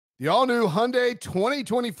The all-new Hyundai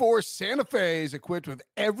 2024 Santa Fe is equipped with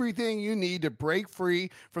everything you need to break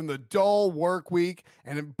free from the dull work week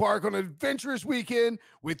and embark on an adventurous weekend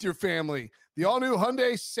with your family. The all-new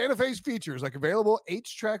Hyundai Santa Fe's features like available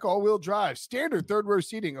H-Track all-wheel drive, standard third-row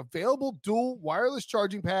seating, available dual wireless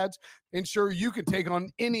charging pads, ensure you can take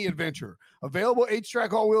on any adventure. Available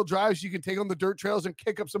H-Track all-wheel drives, you can take on the dirt trails and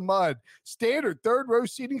kick up some mud. Standard third-row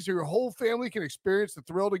seating so your whole family can experience the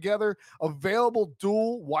thrill together. Available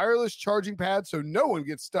dual wireless charging pads so no one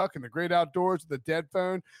gets stuck in the great outdoors with a dead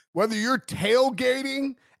phone. Whether you're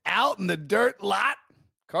tailgating out in the dirt lot,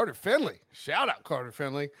 Carter Finley, shout out Carter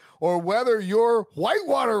Finley, or whether you're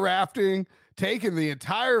whitewater rafting, taking the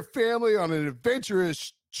entire family on an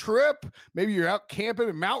adventurous trip, maybe you're out camping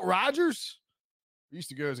at Mount Rogers. I used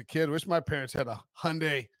to go as a kid. Wish my parents had a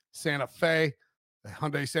Hyundai Santa Fe. The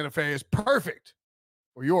Hyundai Santa Fe is perfect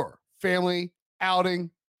for your family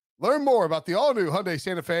outing. Learn more about the all-new Hyundai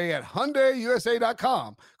Santa Fe at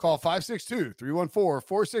HyundaiUSA.com. Call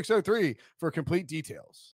 562-314-4603 for complete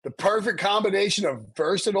details. The perfect combination of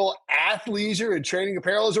versatile athleisure and training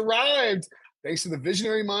apparel has arrived. Thanks to the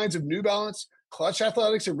visionary minds of New Balance, Clutch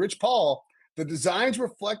Athletics, and Rich Paul, the designs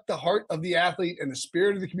reflect the heart of the athlete and the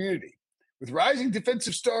spirit of the community. With rising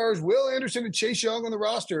defensive stars Will Anderson and Chase Young on the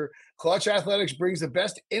roster, Clutch Athletics brings the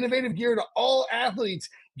best innovative gear to all athletes,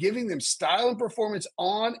 giving them style and performance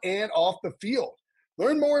on and off the field.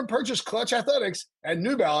 Learn more and purchase Clutch Athletics at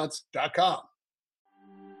NewBalance.com.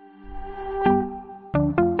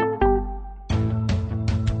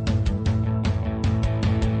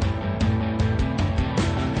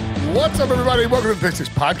 What's up, everybody? Welcome to the Pick Six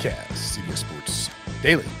Podcast, CBS Sports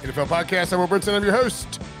Daily NFL Podcast. I'm Will Brinson. I'm your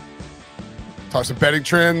host. Talk some betting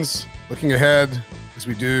trends, looking ahead, as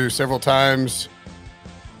we do several times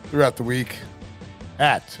throughout the week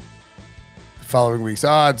at the following week's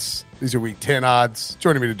odds. These are week 10 odds.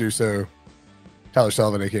 Joining me to do so, Tyler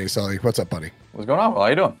Sullivan, a.k.a. Sully. What's up, buddy? What's going on? How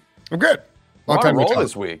you doing? I'm good. Long time roll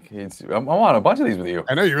this week. I'm on a bunch of these with you.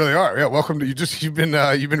 I know you really are. Yeah, welcome to you've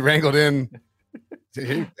been wrangled in.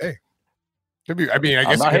 Hey, could be. I mean, I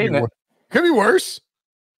guess it could be worse.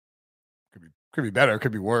 Could be better.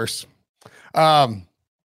 Could be worse. I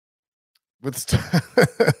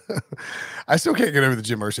still can't get over the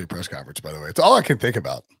Jim Irsay press conference, by the way. It's all I can think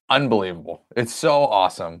about. Unbelievable. It's so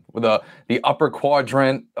awesome. With the upper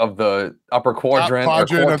quadrant of the upper quadrant, or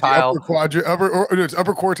quartile. It's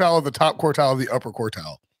upper quartile of the top quartile of the upper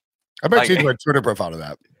quartile. I might change my Twitter profile to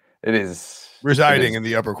that. It is residing in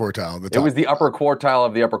the upper quartile. It was the upper quartile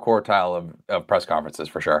of the upper quartile of press conferences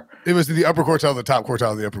for sure. It was the upper quartile, the top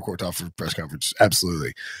quartile, the upper quartile for press conference.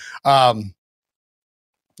 Absolutely.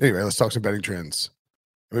 Anyway, let's talk some betting trends.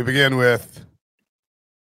 We begin with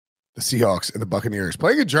the Seahawks and the Buccaneers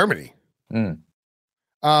playing in Germany. You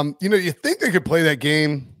think they could play that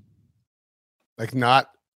game I don't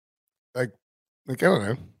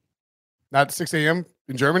know, not 6 a.m.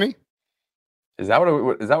 in Germany? Is that what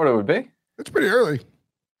it would be? It's pretty early.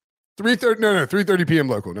 3:30 p.m.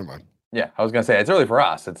 local. Never mind. Yeah, I was gonna say it's early for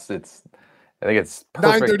us. I think it's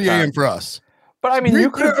 9:30 a.m. for us. But I mean, you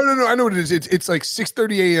could. No. I know what it is. It's like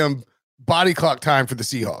 6:30 a.m. body clock time for the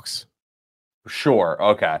Seahawks. Sure.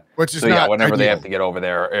 Okay. Which is not whenever ideal. They have to get over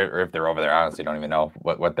there, or if they're over there, I honestly don't even know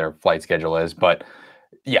what their flight schedule is. But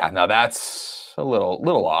yeah, now that's a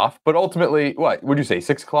little off. But ultimately, what would you say?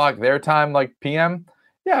 6 o'clock their time, like PM?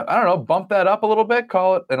 Yeah, I don't know. Bump that up a little bit.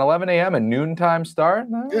 Call it an 11 a.m. and noontime start.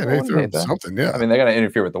 Yeah, maybe something. Yeah. I mean, they're going to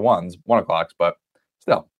interfere with the 1 o'clocks, but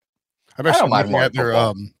still. I'm actually looking at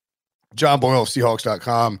their John Boyle of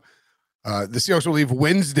Seahawks.com. The Seahawks will leave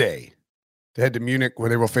Wednesday to head to Munich, where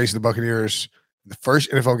they will face the Buccaneers. The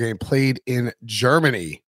first NFL game played in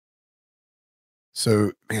Germany.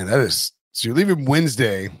 So, man, so you're leaving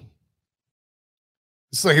Wednesday.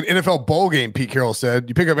 It's like an NFL bowl game, Pete Carroll said.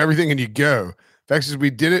 You pick up everything and you go. The fact is, we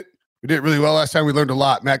did it. We did it really well last time. We learned a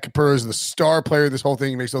lot. Matt Capurro is the star player of this whole thing.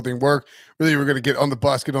 He makes the whole thing work. Really, we're going to get on the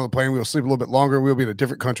bus, get on the plane. We'll sleep a little bit longer. We'll be in a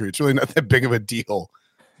different country. It's really not that big of a deal.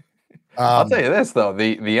 I'll tell you this, though.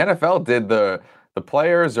 The NFL did the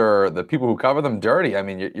players or the people who cover them dirty. I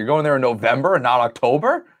mean, you're going there in November and not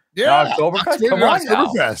October? Yeah. Not Oktoberfest? Come on now.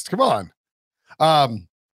 Oktoberfest. Come on.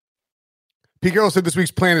 Pete Carroll said this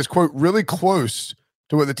week's plan is, quote, really close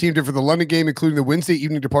to what the team did for the London game, including the Wednesday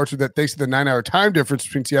evening departure that, thanks to the 9-hour time difference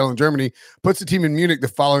between Seattle and Germany, puts the team in Munich the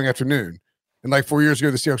following afternoon. And like 4 years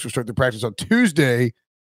ago, the Seahawks will start their practice on Tuesday,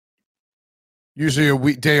 usually a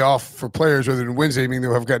day off for players rather than Wednesday, meaning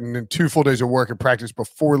they'll have gotten in 2 full days of work and practice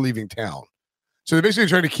before leaving town. So they're basically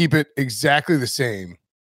trying to keep it exactly the same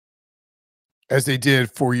as they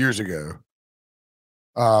did 4 years ago.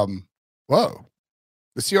 Whoa.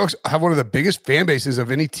 The Seahawks have one of the biggest fan bases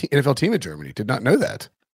of any NFL team in Germany. Did not know that.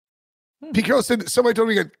 Pete Carroll said that somebody told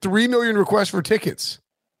me he got 3 million requests for tickets.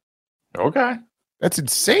 Okay. That's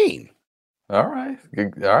insane. All right.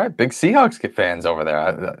 Big Seahawks fans over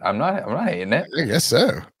there. I'm not hating it. I guess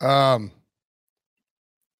so.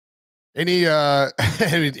 Anything? I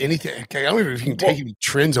don't even know if you can take any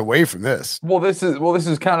trends away from this. Well, this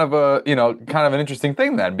is kind of an interesting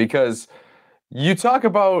thing then, because you talk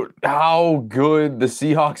about how good the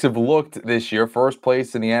Seahawks have looked this year, first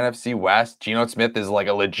place in the NFC West. Geno Smith is like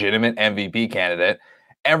a legitimate MVP candidate.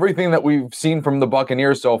 Everything that we've seen from the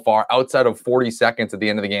Buccaneers so far, outside of 40 seconds at the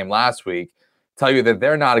end of the game last week, tell you that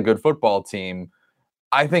they're not a good football team.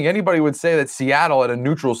 I think anybody would say that Seattle at a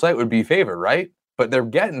neutral site would be favored, right? But they're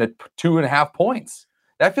getting 2.5 points.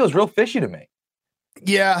 That feels real fishy to me.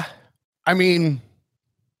 Yeah. I mean,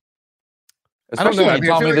 especially when you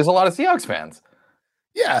tell me there's a lot of Seahawks fans.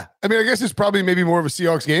 Yeah. I mean, I guess it's probably maybe more of a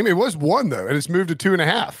Seahawks game. It was 1, though, and it's moved to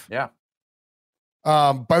 2.5. Yeah.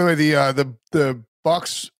 By the way, the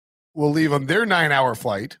Bucs will leave on their 9-hour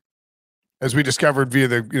flight, as we discovered via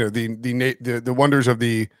the wonders of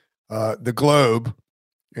the globe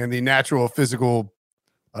and the natural physical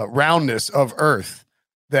roundness of Earth,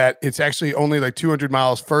 that it's actually only like 200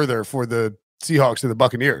 miles further for the Seahawks than the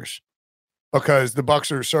Buccaneers, because the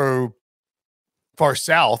Bucs are so far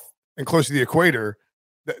south and close to the equator.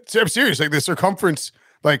 I'm serious. Like the circumference,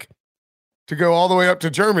 like to go all the way up to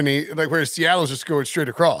Germany, like whereas Seattle's just going straight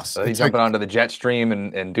across. So he's jumping onto the jet stream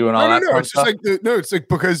and doing all that. No, it's just like it's like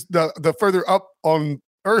because the further up on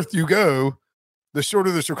Earth you go, the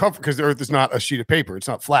shorter the circumference, because the Earth is not a sheet of paper. It's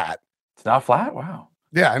not flat. It's not flat. Wow.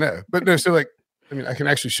 Yeah, I know. But no, so like, I mean, I can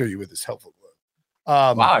actually show you with this helpful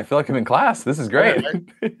globe. Wow, I feel like I'm in class. This is great. Right?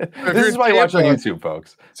 This is why you watch on YouTube,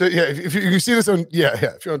 folks. So yeah, if you see this on,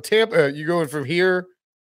 if you're on Tampa, you're going from here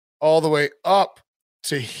all the way up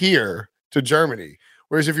to here to Germany.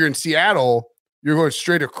 Whereas if you're in Seattle, you're going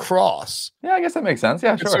straight across. Yeah, I guess that makes sense.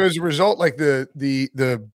 Yeah, sure. And so as a result, like the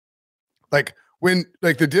when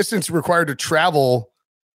the distance required to travel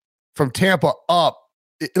from Tampa up,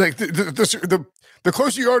 like the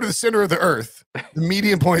closer you are to the center of the Earth, the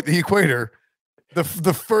median point, the equator, the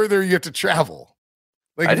further you have to travel.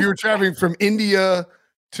 Like if you were traveling from India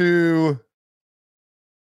to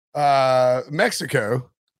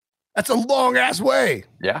Mexico, that's a long ass way.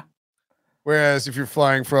 Yeah. Whereas if you're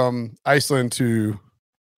flying from Iceland to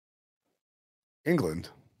England,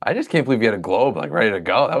 I just can't believe you had a globe like ready to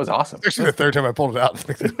go. That was awesome. It's actually the third time I pulled it out.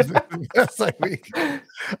 That's like week.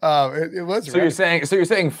 It was. So you're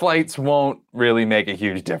saying flights won't really make a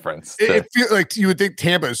huge difference. It feels like you would think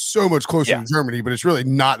Tampa is so much closer to Germany, but it's really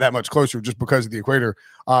not that much closer just because of the equator.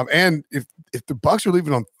 And if the Bucs are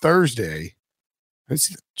leaving on Thursday, let's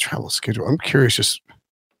see the travel schedule. I'm curious.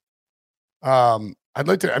 I'd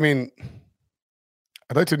like to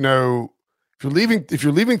know if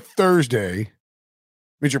you're leaving Thursday,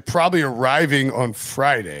 means you're probably arriving on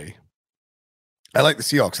Friday. I like the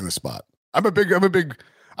Seahawks in this spot. I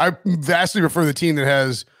vastly prefer the team that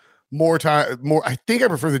has more time. I think I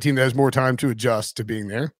prefer the team that has more time to adjust to being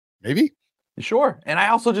there. Maybe. Sure. And I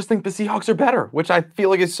also just think the Seahawks are better, which I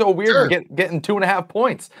feel like is so weird. Sure. Getting 2.5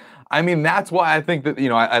 points. I mean, that's why I think that,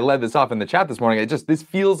 I led this off in the chat this morning. This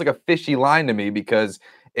feels like a fishy line to me, because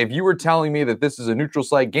if you were telling me that this is a neutral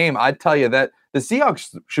site game, I'd tell you that the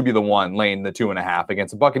Seahawks should be the one laying the 2.5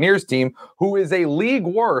 against the Buccaneers team, who is a league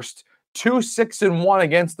worst 2-6-1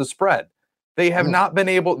 against the spread. They have not been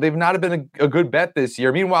they've not been a good bet this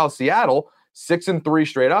year. Meanwhile, Seattle, 6-3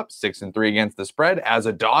 straight up, 6-3 against the spread. As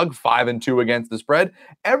a dog, 5-2 against the spread.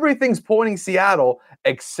 Everything's pointing Seattle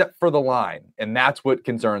except for the line. And that's what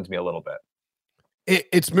concerns me a little bit.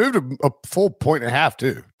 It's moved a full 1.5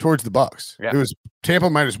 too towards the Bucs. Yeah. It was Tampa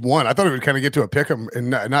 -1. I thought it would kind of get to a pick 'em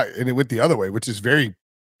and it went the other way, which is very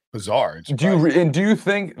bizarre. Do you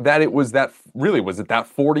think that it was that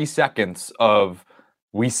 40 seconds of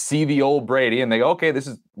we see the old Brady and they go, okay,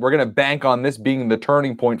 we're going to bank on this being the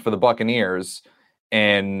turning point for the Buccaneers,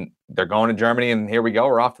 and they're going to Germany and here we go,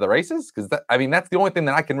 we're off to the races? Because that's the only thing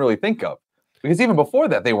that I can really think of, because even before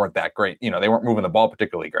that they weren't that great. They weren't moving the ball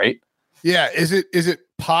particularly great. Yeah, is it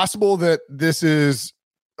possible that this is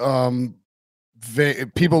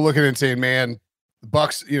people looking and saying, man, the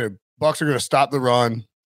Bucs are going to stop the run.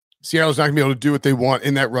 Seattle's not going to be able to do what they want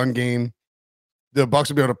in that run game. The Bucs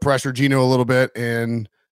will be able to pressure Geno a little bit, and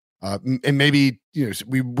maybe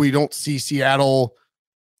we don't see Seattle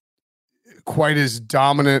quite as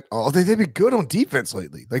dominant. Oh, they've been good on defense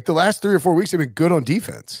lately. Like the last 3 or 4 weeks, they've been good on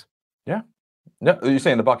defense. Yeah. No, you're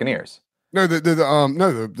saying the Buccaneers. No, the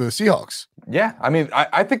Seahawks. Yeah, I mean,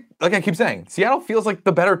 I think, like I keep saying, Seattle feels like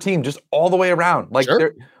the better team just all the way around. Like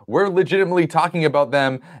Sure. we're legitimately talking about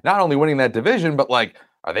them not only winning that division, but like,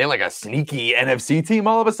 are they like a sneaky NFC team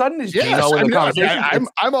all of a sudden? Is Yes, Geno in the conversation?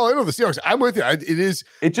 I'm all in on the Seahawks. I'm with you.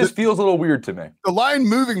 It just feels a little weird to me. The line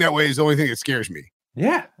moving that way is the only thing that scares me.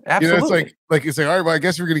 Yeah, absolutely. You know, it's like all right. Well, I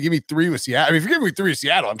guess we're going to give me 3 with Seattle. I mean, if you're giving me 3 with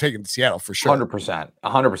Seattle, I'm taking Seattle for sure. 100%.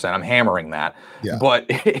 I'm hammering that. Yeah. But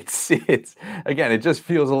it's again, it just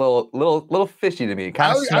feels a little fishy to me. It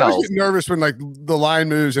kind of smells. I always get nervous when like the line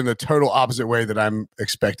moves in the total opposite way that I'm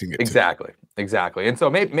expecting it. Exactly. And so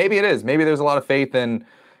maybe it is. Maybe there's a lot of faith in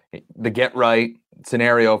the get right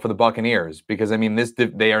scenario for the Buccaneers, because I mean,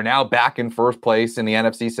 they are now back in first place in the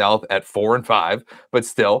NFC South at 4-5, but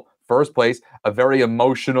still first place, a very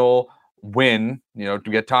emotional win, to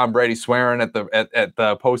get Tom Brady swearing at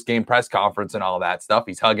the post-game press conference and all that stuff.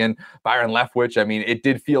 He's hugging Byron Leftwich. I mean, it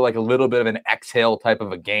did feel like a little bit of an exhale type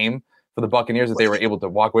of a game for the Buccaneers that they were able to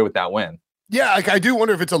walk away with that win. Yeah, I do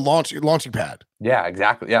wonder if it's a launching pad. Yeah,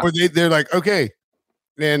 exactly. Yeah. Where they're like, okay.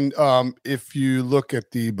 And if you look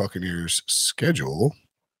at the Buccaneers schedule,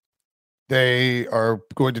 they are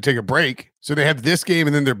going to take a break. So they have this game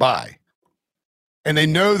and then their bye. And they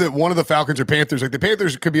know that one of the Falcons or Panthers, like the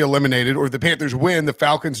Panthers could be eliminated, or if the Panthers win, the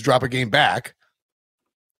Falcons drop a game back,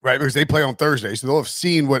 right? Because they play on Thursday. So they'll have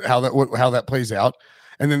seen how that plays out.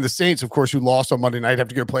 And then the Saints, of course, who lost on Monday night, have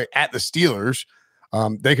to go play at the Steelers.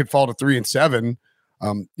 They could fall to 3-7.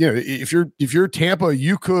 If you're Tampa,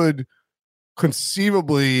 you could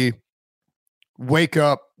conceivably wake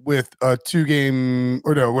up with a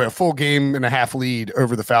full game and a half lead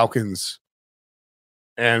over the Falcons,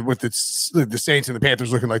 and with the Saints and the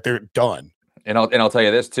Panthers looking like they're done. And I'll tell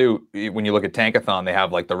you this too, when you look at Tankathon, they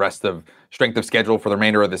have like the rest of strength of schedule for the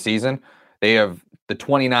remainder of the season. They have the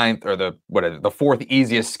 29th or the fourth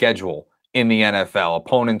easiest schedule in the NFL.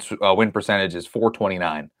 Opponents' win percentage is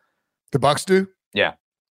 .429. The Bucs do? Yeah.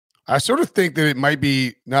 I sort of think that it might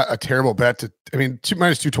be not a terrible bet minus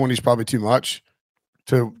 220 is probably too much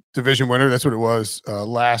to division winner. That's what it was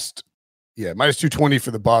last. Yeah, minus 220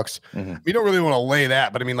 for the Bucs. Mm-hmm. We don't really want to lay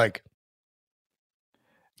that, but I mean, like,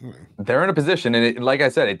 they're in a position, and like I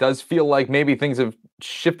said, it does feel like maybe things have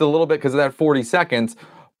shifted a little bit because of that 40 seconds.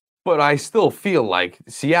 But I still feel like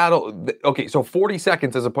Seattle. Okay, so 40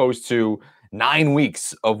 seconds as opposed to 9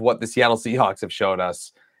 weeks of what the Seattle Seahawks have showed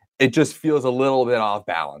us. It just feels a little bit off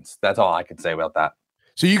balance. That's all I can say about that.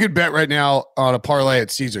 So you could bet right now on a parlay at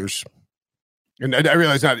Caesars. And I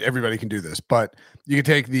realize not everybody can do this, but you could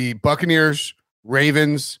take the Buccaneers,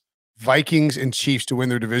 Ravens, Vikings, and Chiefs to win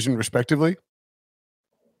their division respectively.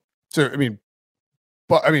 So,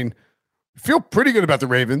 feel pretty good about the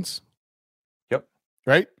Ravens. Yep.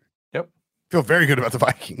 Right? Yep. Feel very good about the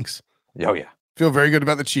Vikings. Oh, yeah. Feel very good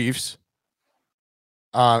about the Chiefs.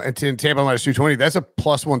 And Tampa minus 220, that's a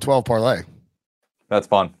plus 112 parlay. That's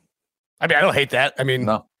fun. I mean, I don't hate that. I mean,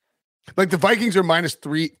 no. Like the Vikings are minus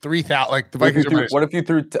 3,000. Like the Vikings are minus. What if you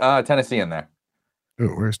threw Tennessee in there? Oh,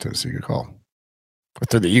 where's Tennessee? Good call. I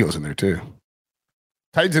throw the Eagles in there too.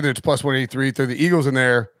 Titans in there, it's plus 183. Throw the Eagles in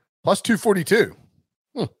there, plus 242.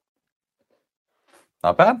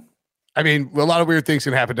 Not bad. I mean, a lot of weird things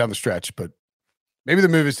can happen down the stretch, but maybe the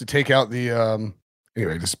move is to take out the.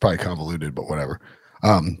 Anyway, this is probably convoluted, but whatever.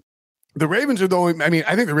 The Ravens are the only. I mean,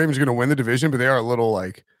 I think the Ravens are going to win the division, but they are a little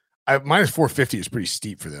like minus 450 is pretty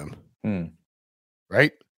steep for them.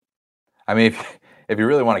 Right? I mean, if you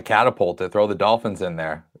really want to catapult it, throw the Dolphins in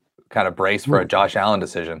there, kind of brace for a Josh Allen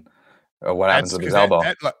decision. Or what happens with his elbow?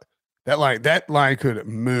 That line could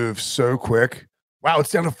move so quick. Wow,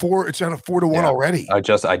 it's down to 4. It's down to 4-1 already. I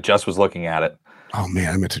just was looking at it. Oh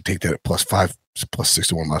man, I meant to take that at +5,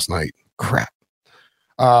 +6-1 last night. Crap.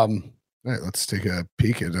 All right, let's take a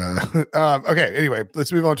peek at. Okay, anyway,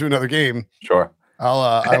 let's move on to another game. Sure.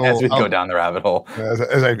 I'll go down the rabbit hole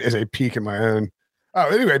as I peek in my own. Oh,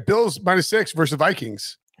 anyway, Bills -6 versus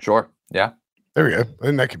Vikings. Sure. Yeah. There we go.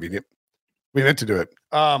 Isn't that convenient? We meant to do it.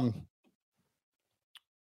 I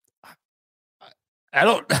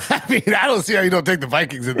don't see how you don't take the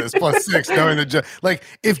Vikings in this +6, knowing that like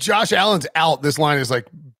if Josh Allen's out, this line is like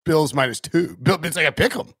Bills -2. It's like a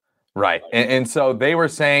pick 'em. Right. And so they were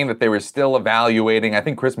saying that they were still evaluating. I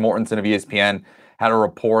think Chris Mortensen of ESPN had a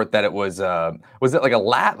report that it was it like a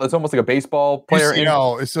lat? It's almost like a baseball player.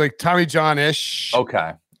 It's like Tommy John-ish.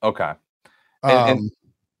 Okay.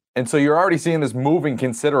 And so you're already seeing this moving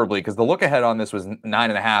considerably because the look ahead on this was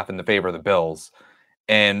 9.5 in the favor of the Bills.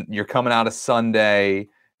 And you're coming out of Sunday.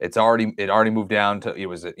 It already moved down to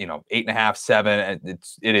 8.5, 7. And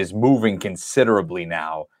it is moving considerably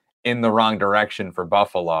now in the wrong direction for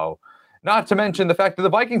Buffalo. Not to mention the fact that the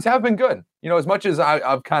Vikings have been good. As much as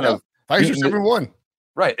I've kind of Vikings are 7-1.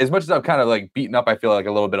 Right. As much as I've kind of like beaten up, I feel like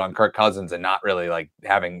a little bit on Kirk Cousins and not really like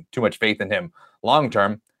having too much faith in him long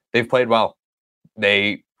term, they've played well.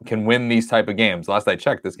 They can win these type of games. Last I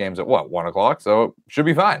checked, this game's at 1:00, so it should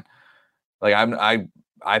be fine. Like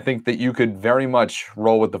I think that you could very much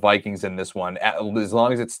roll with the Vikings in this one as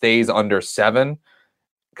long as it stays under 7,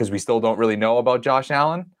 because we still don't really know about Josh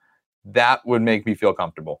Allen. That would make me feel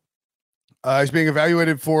comfortable. He's being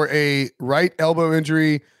evaluated for a right elbow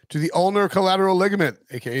injury to the ulnar collateral ligament,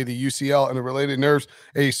 aka the UCL, and the related nerves.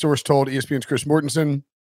 A source told ESPN's Chris Mortensen.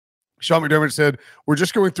 Sean McDermott said, "We're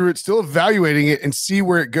just going through it, still evaluating it, and see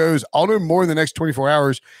where it goes. I'll know more in the next 24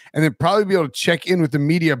 hours, and then probably be able to check in with the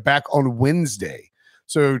media back on Wednesday."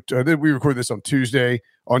 So we record this on Tuesday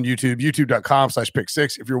on YouTube,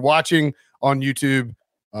 youtube.com/pick6. If you're watching on YouTube,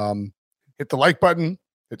 hit the like button,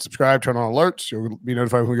 hit subscribe, turn on alerts. You'll be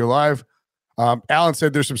notified when we go live. Allen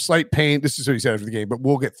said there's some slight pain. This is what he said after the game, but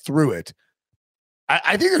we'll get through it.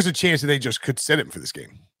 I think there's a chance that they just could set him for this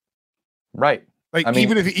game. Right. Like, I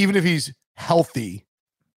mean, even if he's healthy,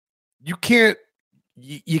 you can't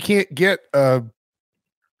get your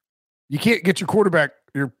quarterback,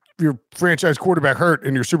 your franchise quarterback hurt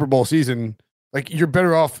in your Super Bowl season. Like, you're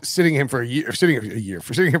better off sitting him for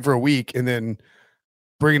sitting him for a week and then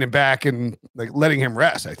bringing him back and like letting him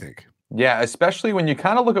rest, I think. Yeah, especially when you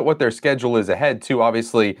kind of look at what their schedule is ahead too.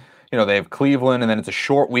 Obviously, they have Cleveland, and then it's a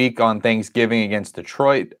short week on Thanksgiving against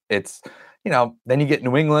Detroit. It's, then you get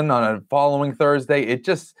New England on a following Thursday. It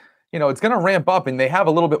just, it's going to ramp up, and they have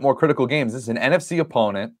a little bit more critical games. This is an NFC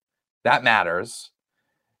opponent. That matters.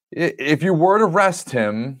 If you were to rest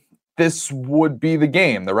him, this would be the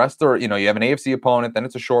game. The rest are, you have an AFC opponent, then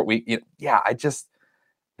it's a short week.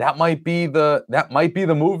 That might be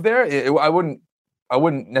the move there. I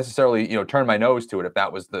wouldn't necessarily, turn my nose to it if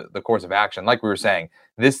that was the course of action. Like we were saying,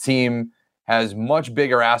 this team has much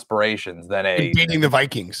bigger aspirations than beating the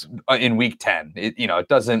Vikings in Week 10. It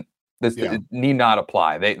doesn't. It need not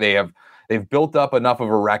apply. They've built up enough of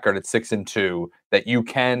a record at 6-2 that you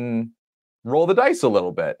can roll the dice a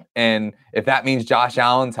little bit. And if that means Josh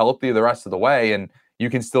Allen's healthy the rest of the way, and you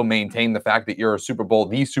can still maintain the fact that you're the Super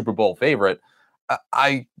Bowl favorite,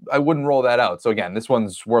 I wouldn't roll that out. So again, this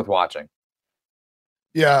one's worth watching.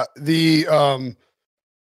 Yeah, the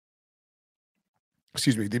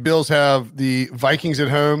Bills have the Vikings at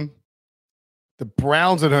home, the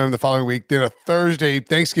Browns at home the following week, then a Thursday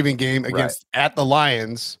Thanksgiving game at the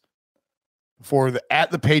Lions,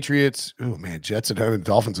 at the Patriots. Oh man, Jets at home and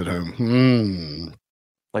Dolphins at home.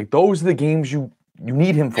 Like, those are the games you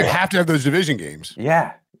need him for. You have to have those division games.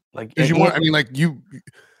 Yeah, like, because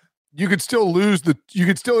you could still lose you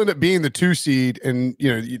could still end up being the 2 seed, and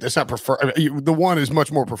that's not the 1 is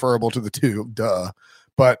much more preferable to the 2,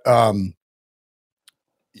 but I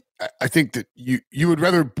think that you would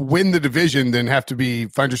rather win the division than have to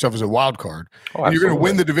find yourself as a wild card. And you're going to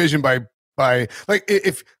win the division by like,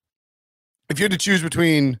 if you had to choose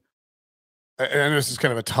between, and I know this is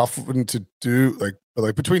kind of a tough one to do,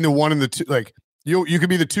 like between the 1 and the 2, like you could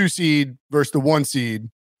be the 2 seed versus the 1 seed.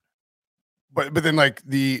 But then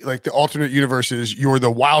the alternate universe is you're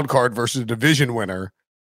the wild card versus a division winner.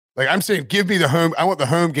 Like, I'm saying, give me the home. I want the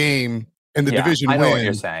home game and the division win. I know what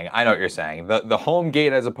you're saying. The home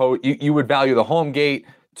gate, as opposed, you would value the home gate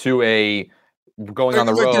to a going on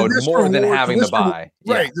the road more than having the bye.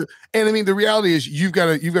 Right. Yeah. And I mean, the reality is you've got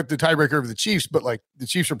the tiebreaker of the Chiefs, but like the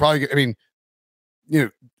Chiefs are probably,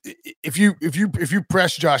 if you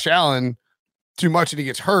press Josh Allen too much and he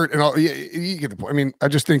gets hurt and all, you get the point. I mean, I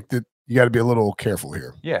just think that you got to be a little careful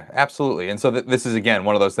here. Yeah, absolutely. And so this is, again,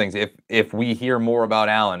 one of those things. If we hear more about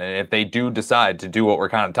Allen, and if they do decide to do what we're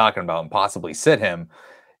kind of talking about and possibly sit him,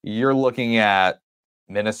 you're looking at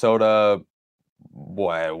Minnesota,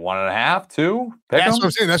 1.5, 2. That's what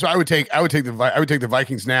I'm saying. That's what I would take. I would take the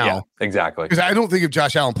Vikings now. Yeah, exactly. Because I don't think if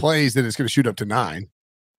Josh Allen plays, that it's going to shoot up to 9.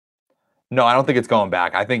 No, I don't think it's going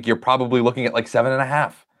back. I think you're probably looking at like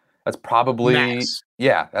 7.5. That's probably max.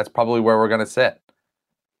 Yeah. That's probably where we're going to sit.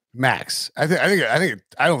 Max. I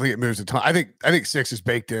don't think it moves a ton. I think 6 is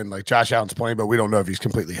baked in. Like, Josh Allen's playing, but we don't know if he's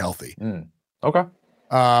completely healthy. Okay.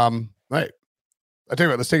 Right. I'll tell you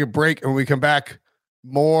what, let's take a break, and when we come back,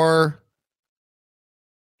 more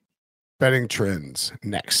betting trends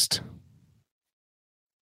next.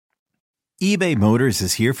 eBay Motors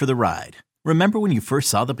is here for the ride. Remember when you first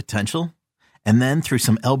saw the potential? And then through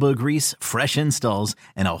some elbow grease, fresh installs,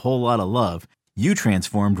 and a whole lot of love, you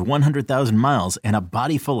transformed 100,000 miles and a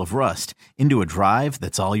body full of rust into a drive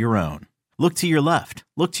that's all your own. Look to your left.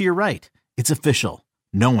 Look to your right. It's official.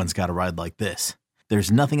 No one's got a ride like this. There's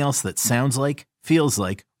nothing else that sounds like, feels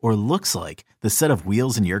like, or looks like the set of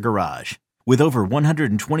wheels in your garage. With over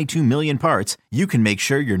 122 million parts, you can make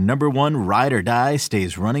sure your number one ride or die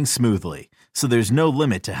stays running smoothly, so there's no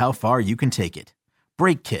limit to how far you can take it.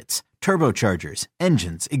 Brake kits, turbochargers,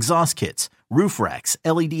 engines, exhaust kits, roof racks,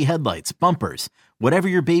 LED headlights, bumpers, whatever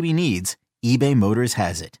your baby needs, eBay Motors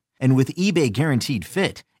has it. And with eBay Guaranteed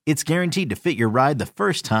Fit, it's guaranteed to fit your ride the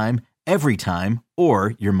first time, every time,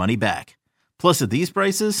 or your money back. Plus, at these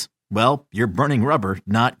prices, well, you're burning rubber,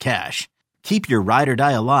 not cash. Keep your ride or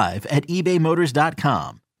die alive at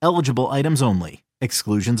ebaymotors.com. Eligible items only.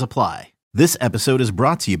 Exclusions apply. This episode is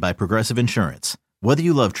brought to you by Progressive Insurance. Whether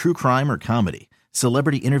you love true crime or comedy,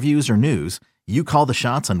 celebrity interviews or news, you call the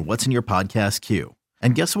shots on what's in your podcast queue.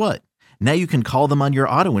 And guess what? Now you can call them on your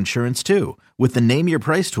auto insurance too with the Name Your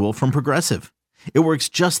Price tool from Progressive. It works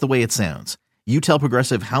just the way it sounds. You tell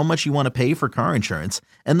Progressive how much you want to pay for car insurance,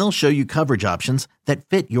 and they'll show you coverage options that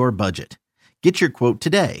fit your budget. Get your quote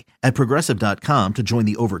today at Progressive.com to join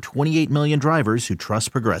the over 28 million drivers who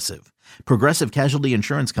trust Progressive. Progressive Casualty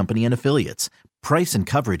Insurance Company and Affiliates. Price and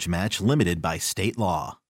coverage match limited by state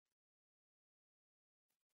law.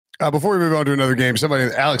 Before we move on to another game,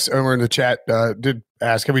 Alex over in the chat did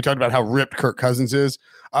ask, have we talked about how ripped Kirk Cousins is?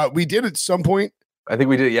 We did at some point. I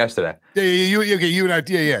think we did it yesterday. Yeah, you and I,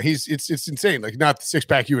 yeah. It's insane. Like, not the six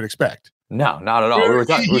pack you would expect. No, not at all. We were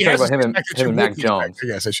talking about him and Mac Jones. I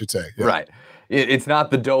guess I should say. Yeah. Right. It's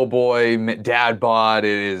not the doughboy dad bod.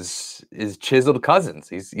 It is chiseled Cousins.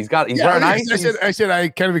 He's very nice. I said I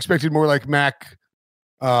kind of expected more like Mac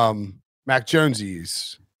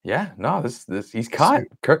Jonesies. Yeah, no, this he's cut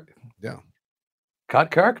Kirk. Yeah, cut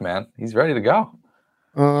Kirk, man. He's ready to go.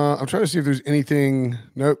 I'm trying to see if there's anything.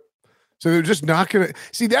 Nope. So they're just not gonna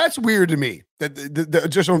see. That's weird to me. That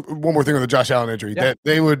just one more thing on the Josh Allen injury. Yeah. That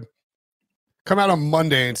they would come out on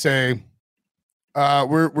Monday and say,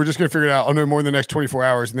 "We're just gonna figure it out. I'll know more in the next 24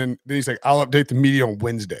 hours." And then he's like, "I'll update the media on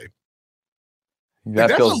Wednesday."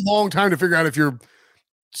 That's a long time to figure out if you're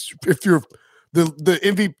the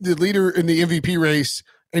MVP, the leader in the MVP race,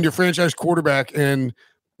 and your franchise quarterback, and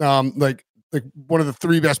like one of the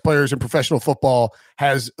three best players in professional football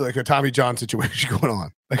has like a Tommy John situation going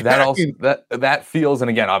on. Like that feels, and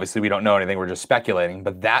again, obviously we don't know anything, we're just speculating,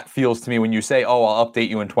 but that feels to me when you say, "Oh, I'll update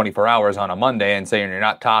you in 24 hours on a Monday," and saying you're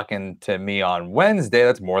not talking to me on Wednesday,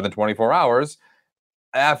 that's more than 24 hours.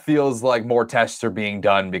 That feels like more tests are being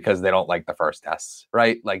done because they don't like the first tests,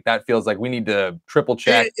 right? Like that feels like we need to triple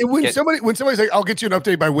check. When somebody's like, "I'll get you an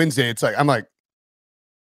update by Wednesday," it's like, I'm like,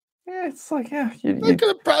 yeah, it's like, yeah, you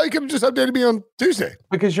probably could have just updated me on Tuesday,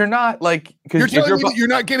 because you're not like, because you're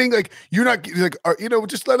not getting like,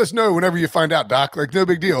 just let us know whenever you find out, Doc. Like, no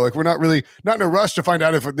big deal. Like, we're not in a rush to find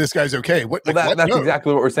out if this guy's okay. That's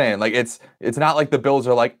exactly what we're saying. Like, it's not like the Bills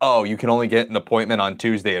are like, "Oh, you can only get an appointment on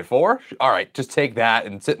Tuesday at 4. All right, just take that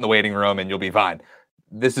and sit in the waiting room and you'll be fine."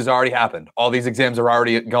 This has already happened. All these exams are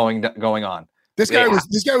already going on. This guy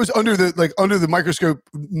was under the microscope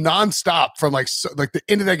nonstop from like the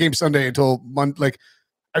end of that game Sunday until Monday.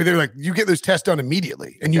 They're like, you get those tests done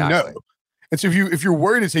immediately, and exactly. And so if you're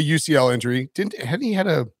worried it's a UCL injury, I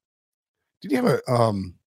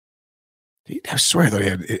swear that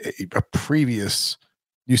he had a previous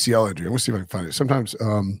UCL injury. I'm gonna see if I can find it. Sometimes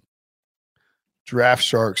Draft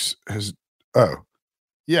Sharks has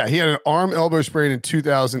he had an arm elbow sprain in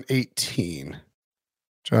 2018.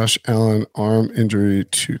 Josh Allen arm injury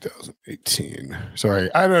 2018. Sorry,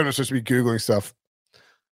 I know I'm supposed to be Googling stuff,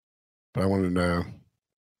 but I wanted to know.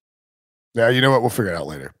 Yeah, you know what? We'll figure it out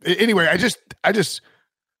later. Anyway, I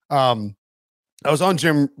was on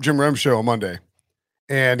Jim Rome's show on Monday,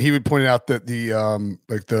 and he would point out that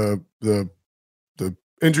the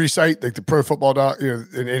injury site, like the Pro Football Doc,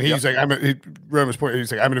 and he's like, Rome was pointing,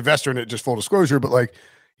 he's like, I'm an investor in it, just full disclosure, but like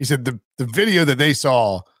he said, the video that they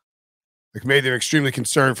saw made them extremely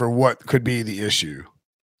concerned for what could be the issue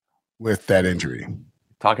with that injury.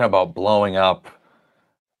 Talking about blowing up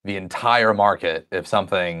the entire market if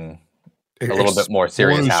something a little bit more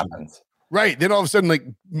serious happens. Right. Then all of a sudden, like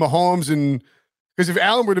Mahomes, and because if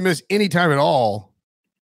Allen were to miss any time at all,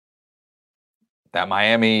 that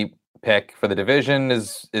Miami pick for the division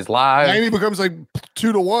is live. Miami becomes like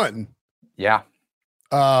 2-1. Yeah.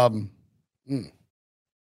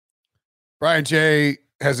 Brian J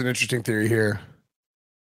has an interesting theory here.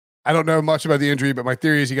 I don't know much about the injury, but my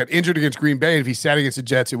theory is he got injured against Green Bay, and if he sat against the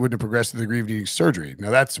Jets, it wouldn't have progressed to the degree of needing surgery.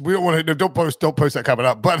 Now we don't want to, don't post that comment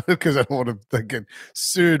up, but because I don't want to get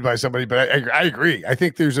sued by somebody. But I agree. I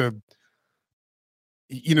think there's the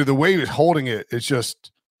way he was holding it, it's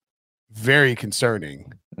just very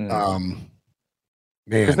concerning. Man,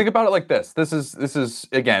 because think about it like this. This is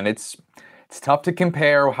again, it's tough to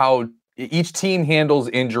compare how each team handles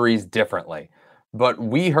injuries differently. But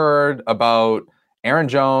we heard about Aaron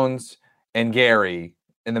Jones and Gary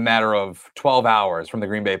in the matter of 12 hours from the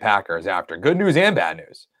Green Bay Packers after. Good news and bad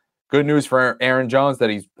news. Good news for Aaron Jones that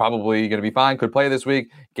he's probably going to be fine, could play this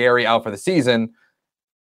week. Gary out for the season.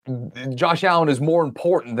 Josh Allen is more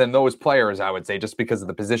important than those players, I would say, just because of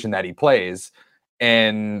the position that he plays.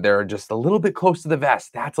 And they're just a little bit close to the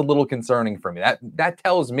vest. That's a little concerning for me. That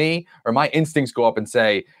tells me, or my instincts go up and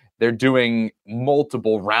say, they're doing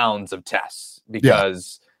multiple rounds of tests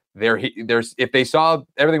because there's if they saw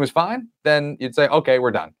everything was fine, then you'd say, okay,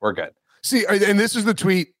 we're done. We're good. See, and this is the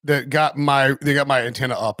tweet that got my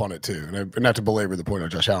antenna up on it too. And not to belabor the point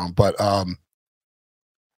on Josh Allen, but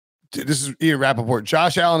this is Ian Rappaport.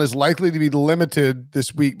 Josh Allen is likely to be limited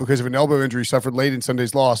this week because of an elbow injury suffered late in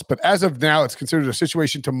Sunday's loss. But as of now, it's considered a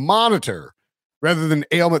situation to monitor rather than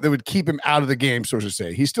ailment that would keep him out of the game, sources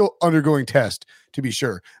say. He's still undergoing test, to be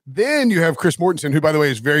sure. Then you have Chris Mortensen, who, by the way,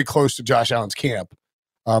 is very close to Josh Allen's camp.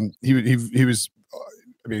 He was,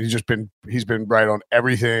 I mean, he's been right on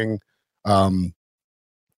everything,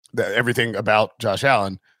 everything about Josh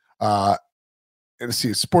Allen. And let's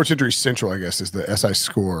see, Sports Injury Central, I guess, is the SI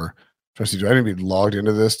score. I didn't be logged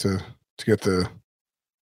into this to get the.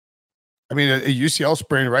 I mean, a UCL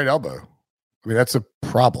sprained right elbow. I mean, that's a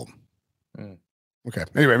problem. Okay.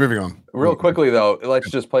 Anyway, moving on. Real quickly, though,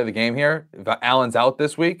 let's just play the game here. If Allen's out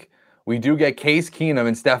this week, we do get Case Keenum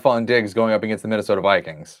and Stephon Diggs going up against the Minnesota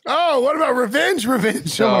Vikings. Oh, what about revenge?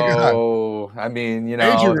 So, oh, my God. I mean, you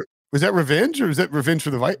know. Was that revenge or is that revenge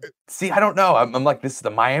for the Vikings? See, I don't know. I'm like, this is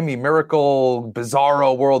the Miami Miracle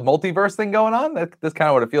Bizarro World Multiverse thing going on. That's kind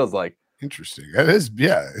of what it feels like. Interesting. That is,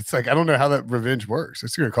 yeah. It's like, I don't know how that revenge works.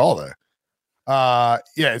 It's a good call, though.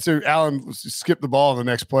 Yeah, so Allen skipped the ball in the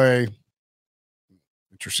next play.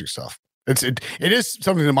 Interesting stuff. It is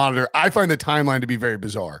something to monitor. I find the timeline to be very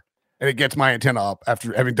bizarre, and it gets my antenna up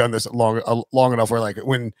after having done this long enough. Where like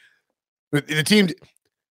when the team,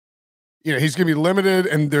 you know, he's going to be limited,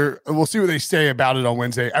 and we'll see what they say about it on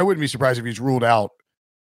Wednesday. I wouldn't be surprised if he's ruled out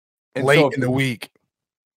late in the week.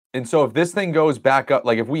 And so if this thing goes back up,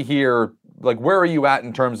 like if we hear, like where are you at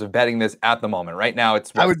in terms of betting this at the moment? Right now,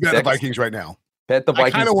 it's I would bet the Vikings right now. Bet the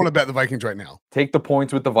Vikings. I kind of want to bet the Vikings right now. Take the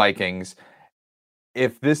points with the Vikings.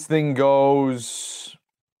 If this thing goes,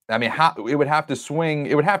 I mean, it would have to swing.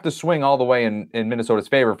 It would have to swing all the way in Minnesota's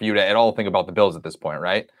favor for you to at all think about the Bills at this point,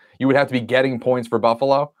 right? You would have to be getting points for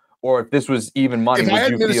Buffalo, or if this was even money, if I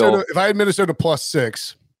had Minnesota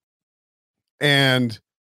 +6, and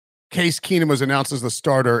Case Keenum was announced as the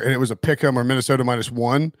starter, and it was a pick'em or Minnesota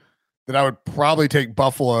 -1, then I would probably take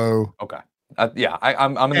Buffalo. Okay, yeah,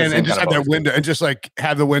 I'm in the same and just kind of have that window, and just like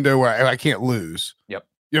have the window where I can't lose. Yep.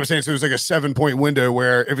 You know what I'm saying? So there's like a 7-point window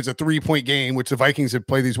where if it's a 3-point game, which the Vikings have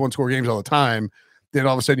played these 1-score games all the time, then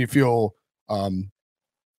all of a sudden you feel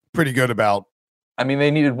pretty good about. I mean, they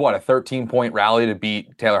needed what, a 13-point rally to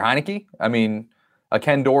beat Taylor Heineke? I mean, a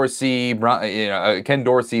Ken Dorsey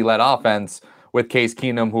led offense with Case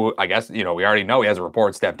Keenum, who I guess, you know, we already know he has a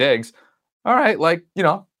report, Steph Diggs. All right, like, you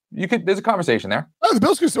know, there's a conversation there. Oh, the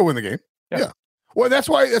Bills can still win the game. Yeah. Well, that's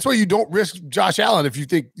why you don't risk Josh Allen if you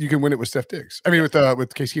think you can win it with Steph Diggs. I mean,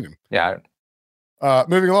 with Case Keenum. Yeah.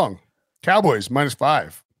 Moving along, Cowboys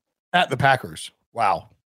 -5 at the Packers. Wow.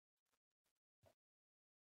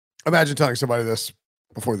 Imagine telling somebody this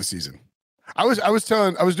before the season. I was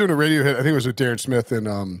doing a radio hit. I think it was with Darren Smith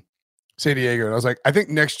in San Diego, and I was like, I think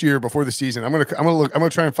next year before the season, I'm gonna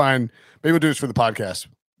try and find. Maybe we'll do this for the podcast.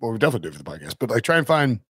 Well, we'll definitely do it for the podcast, but like try and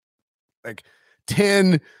find like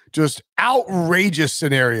 10 just outrageous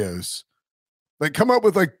scenarios. Like come up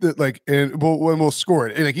with and we'll score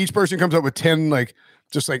it. And like each person comes up with 10 like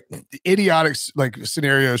just like idiotic like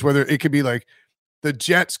scenarios, whether it could be like the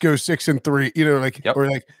Jets go 6-3, you know, like or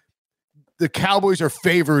like the Cowboys are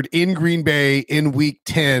favored in Green Bay in week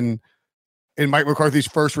 10 in Mike McCarthy's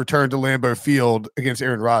first return to Lambeau Field against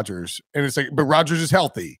Aaron Rodgers. And it's like, but Rodgers is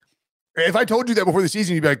healthy. If I told you that before the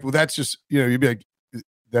season, you'd be like, well, that's just, you know, you'd be like,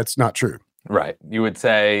 that's not true. Right. You would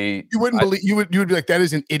say you wouldn't believe you would be like, that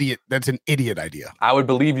is an idiot. That's an idiot idea. I would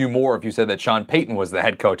believe you more if you said that Sean Payton was the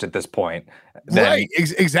head coach at this point. Right.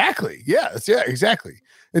 Exactly. Yes. Yeah, exactly.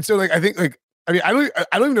 And so like, I think like, I mean, I don't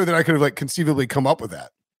even know that I could have like conceivably come up with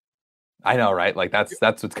that. I know, right? Like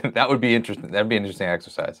that would be interesting. That'd be an interesting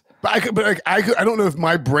exercise. But I don't know if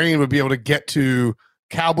my brain would be able to get to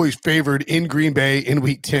Cowboys favored in Green Bay in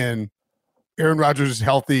week 10. Aaron Rodgers is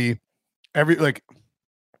healthy. I mean,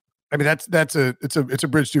 it's a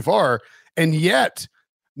bridge too far. And yet,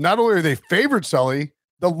 not only are they favored, Sully,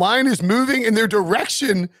 the line is moving in their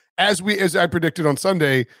direction as I predicted on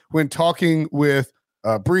Sunday when talking with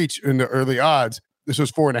Breach in the early odds. This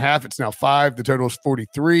was 4.5. It's now 5. The total is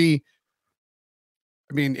 43.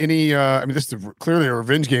 I mean, this is clearly a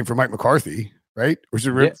revenge game for Mike McCarthy, right? Or is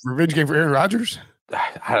it a revenge game for Aaron Rodgers?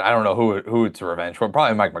 I don't know who it's a revenge for.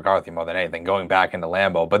 Probably Mike McCarthy more than anything, going back into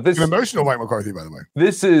Lambeau. But this an emotional Mike McCarthy, by the way.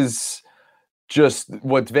 This is just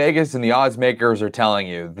what Vegas and the odds makers are telling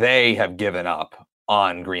you. They have given up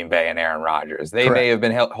on Green Bay and Aaron Rodgers. They may have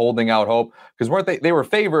been holding out hope because weren't they were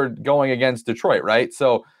favored going against Detroit, right?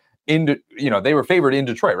 So they were favored in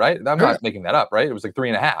Detroit, right? I'm not making that up, right? It was like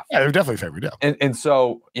 3.5. Yeah, they're definitely favored, yeah. And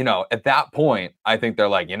so, at that point, I think they're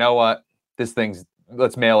like, you know what?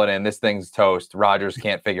 Let's mail it in. This thing's toast. Rodgers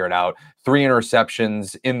can't figure it out. 3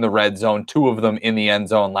 interceptions in the red zone, 2 of them in the end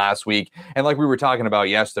zone last week. And like we were talking about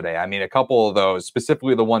yesterday, I mean, a couple of those,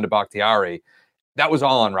 specifically the one to Bakhtiari, that was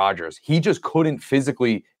all on Rodgers. He just couldn't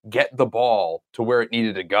physically get the ball to where it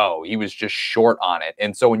needed to go. He was just short on it.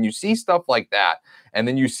 And so when you see stuff like that, and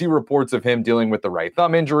then you see reports of him dealing with the right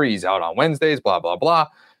thumb injury, he's out on Wednesdays, blah, blah, blah,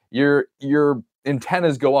 your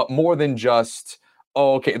antennas go up more than just,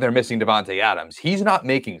 oh, okay, they're missing Devontae Adams. He's not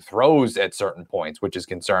making throws at certain points, which is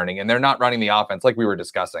concerning, and they're not running the offense like we were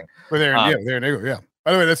discussing. Well, they're yeah.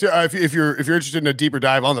 By the way, that's if you're interested in a deeper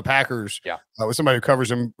dive on the Packers, with somebody who covers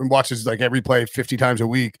them and watches like every play 50 times a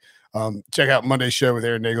week, check out Monday's show with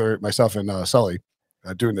Aaron Nagler, myself, and Sully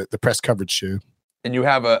doing the press coverage show. And you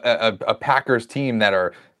have a Packers team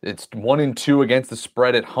it's 1-2 against the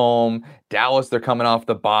spread at home. Dallas, they're coming off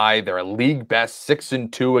the bye. They're a league best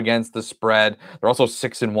 6-2 against the spread. They're also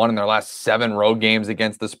 6-1 in their last 7 road games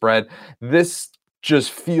against the spread. This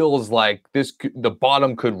just feels like the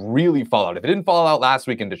bottom could really fall out. If it didn't fall out last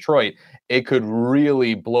week in Detroit, it could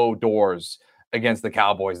really blow doors against the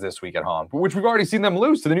Cowboys this week at home, which we've already seen them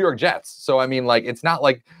lose to the New York Jets. So, I mean, like, it's not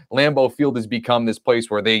like Lambeau Field has become this place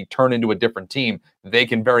where they turn into a different team. They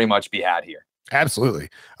can very much be had here. Absolutely.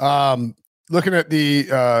 Looking at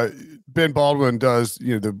the Ben Baldwin does,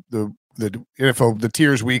 the info, the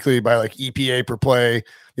tiers weekly by like EPA per play,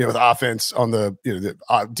 with offense on the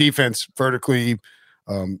defense vertically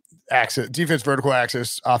axis, defense vertical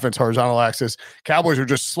axis, offense horizontal axis. Cowboys are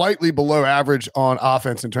just slightly below average on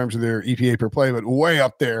offense in terms of their EPA per play, but way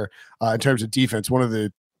up there in terms of defense. One of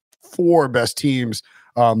the 4 best teams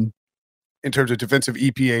in terms of defensive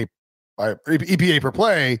EPA per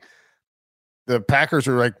play. The Packers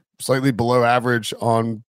are like slightly below average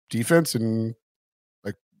on defense and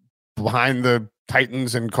like behind the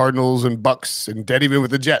Titans and Cardinals and Bucks and dead even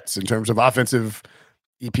with the Jets in terms of offensive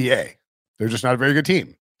EPA. They're just not a very good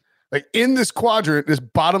team. Like in this quadrant, this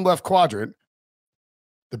bottom left quadrant,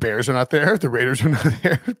 the Bears are not there. The Raiders are not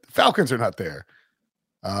there. The Falcons are not there.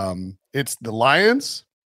 It's the Lions,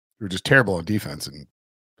 who are just terrible on defense. And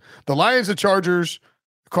the Lions, the Chargers,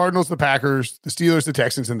 the Cardinals, the Packers, the Steelers, the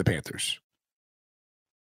Texans, and the Panthers.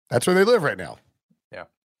 That's where they live right now. Yeah.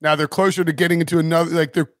 Now they're closer to getting into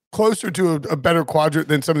they're closer to a better quadrant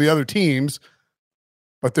than some of the other teams,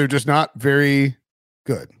 but they're just not very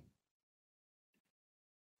good.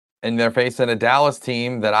 And they're facing a Dallas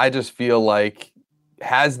team that I just feel like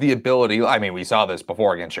has the ability. I mean, we saw this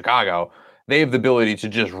before against Chicago. They have the ability to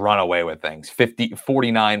just run away with things.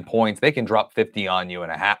 49 points. They can drop 50 on you in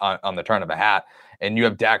a hat on the turn of a hat. And you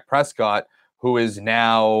have Dak Prescott, who is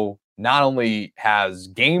now not only has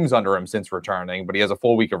games under him since returning, but he has a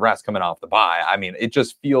full week of rest coming off the bye. I mean, it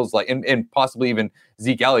just feels like, and possibly even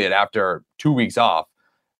Zeke Elliott after 2 weeks off,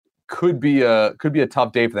 could be a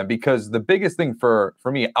tough day for them, because the biggest thing for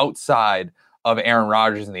me outside of Aaron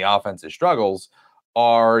Rodgers and the offensive struggles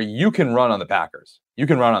are you can run on the Packers. You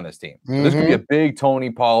can run on this team. Mm-hmm. This could be a big Tony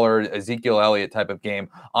Pollard, Ezekiel Elliott type of game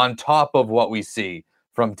on top of what we see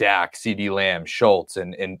from Dak, CeeDee Lamb, Schultz,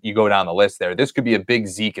 and you go down the list there. This could be a big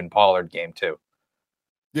Zeke and Pollard game too.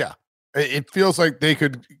 Yeah. It feels like they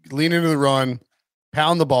could lean into the run,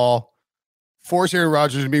 pound the ball, force Aaron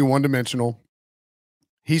Rodgers to be one-dimensional.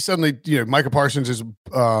 He's suddenly, Micah Parsons is,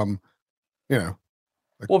 well, if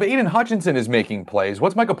Aiden Hutchinson is making plays,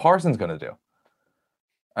 what's Micah Parsons going to do?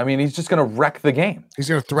 I mean, he's just going to wreck the game. He's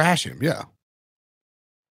going to thrash him. Yeah.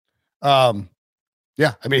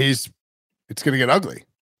 Yeah. I mean, it's going to get ugly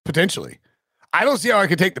potentially. I don't see how I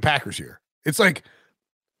could take the Packers here. It's like,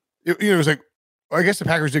 it was like, I guess the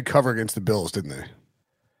Packers did cover against the Bills, didn't they?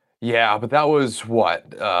 Yeah, but that was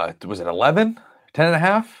what? Was it 11? 10 and a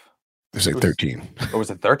half? It's like 13. Or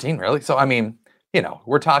was it 13, really? So, I mean,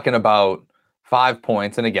 we're talking about 5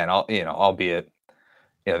 points. And again, albeit,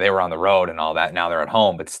 they were on the road and all that. Now they're at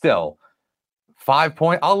home, but still 5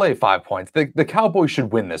 points. I'll lay 5 points. The Cowboys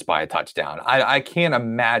should win this by a touchdown. I can't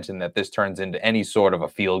imagine that this turns into any sort of a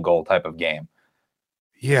field goal type of game.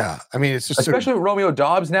 Yeah, I mean, it's just especially with Romeo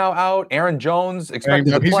Dobbs now out, Aaron Jones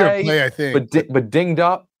expected to he's play, going to play, I think, but dinged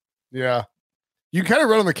up. Yeah, you kind of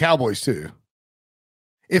run on the Cowboys too.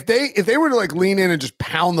 If they were to like lean in and just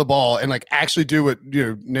pound the ball and like actually do what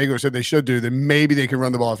Nagler said they should do, then maybe they can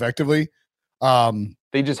run the ball effectively.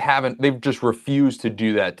 They just haven't. They've just refused to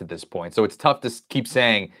do that to this point. So it's tough to keep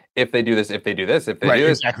saying if they do this, if they do this, if they do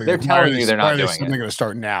this. Exactly. They're telling you they're not doing it. They're going to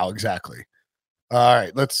start now. Exactly. All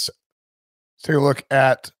right, let's take a look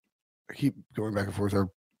at. I keep going back and forth.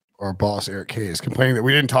 Our boss Eric Hayes complaining that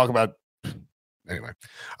we didn't talk about. Anyway,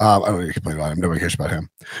 I don't need to complain about him. Nobody cares about him.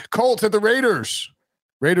 Colts at the Raiders.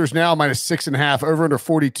 Raiders now -6.5, over under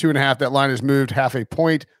 42.5. That line has moved half a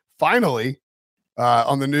point. Finally,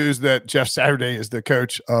 on the news that Jeff Saturday is the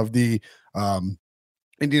coach of the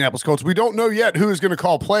Indianapolis Colts. We don't know yet who is going to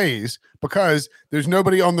call plays because there's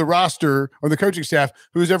nobody on the roster or the coaching staff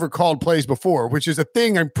who's ever called plays before, which is a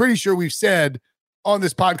thing I'm pretty sure we've said on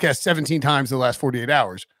this podcast 17 times in the last 48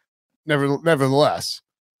 hours. Nevertheless.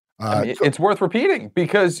 I mean, it's worth repeating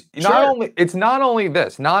because not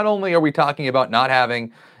only are we talking about not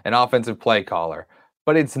having an offensive play caller,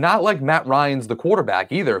 but it's not like Matt Ryan's the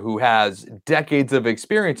quarterback either, who has decades of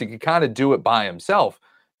experience and can kind of do it by himself.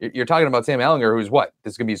 You're talking about Sam Ehlinger, who's what?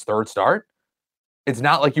 This is going to be his third start. It's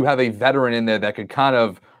not like you have a veteran in there that could kind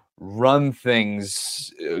of run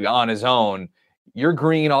things on his own. You're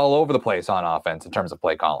green all over the place on offense in terms of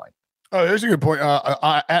play calling. Oh, there's a good point.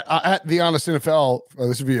 At the Honest NFL,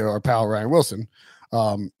 this is via our pal Ryan Wilson.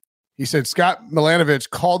 He said Scott Milanovich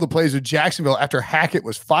called the plays of Jacksonville after Hackett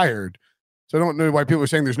was fired. So I don't know why people are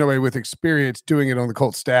saying there's nobody with experience doing it on the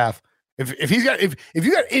Colts staff. If you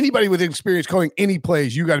got anybody with experience calling any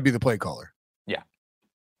plays, you got to be the play caller. Yeah,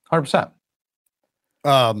 100%.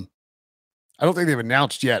 I don't think they've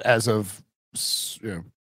announced yet as of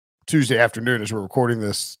Tuesday afternoon as we're recording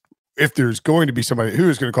this. If there's going to be somebody who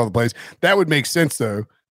is going to call the plays, that would make sense, though.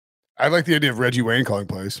 I like the idea of Reggie Wayne calling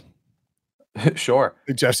plays. Sure.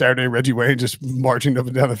 Jeff Saturday, Reggie Wayne just marching up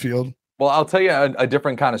and down the field. Well, I'll tell you a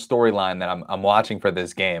different kind of storyline that I'm watching for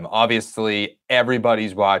this game. Obviously,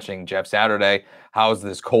 everybody's watching Jeff Saturday. How's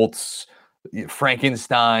this Colts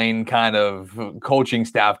Frankenstein kind of coaching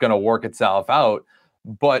staff going to work itself out?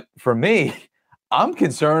 But for me, I'm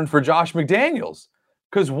concerned for Josh McDaniels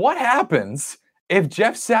because what happens if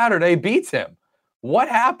Jeff Saturday beats him? What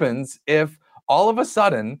happens if all of a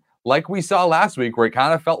sudden, like we saw last week, where it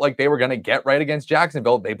kind of felt like they were going to get right against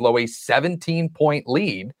Jacksonville, they blow a 17-point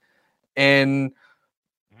lead, and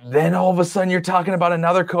then all of a sudden you're talking about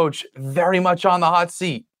another coach very much on the hot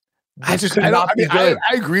seat. I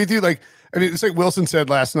agree with you. Like, I mean, it's like Wilson said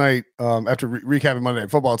last night after recapping Monday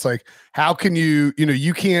Night Football. It's like, how can you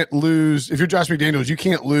can't lose if you're Josh McDaniels. You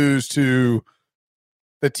can't lose to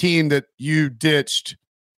the team that you ditched,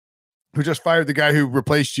 who just fired the guy who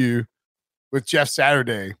replaced you with Jeff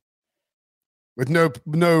Saturday, with no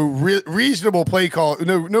reasonable play call,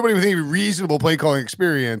 nobody with any reasonable play calling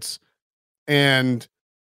experience, and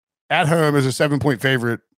at home as a 7-point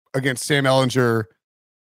favorite against Sam Ehlinger.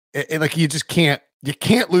 Like you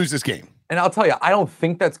can't lose this game. And I'll tell you, I don't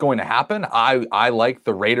think that's going to happen. I like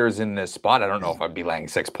the Raiders in this spot. I don't know if I'd be laying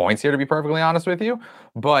 6 points here, to be perfectly honest with you,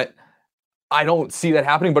 but I don't see that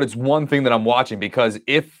happening. But it's one thing that I'm watching, because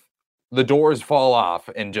if the doors fall off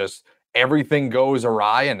and just everything goes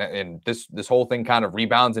awry and this whole thing kind of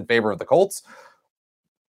rebounds in favor of the Colts,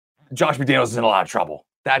 Josh McDaniels is in a lot of trouble.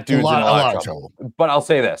 That dude's in a lot of trouble. But I'll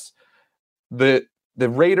say this. The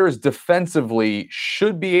Raiders defensively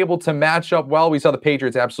should be able to match up well. We saw the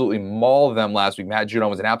Patriots absolutely maul them last week. Matt Judon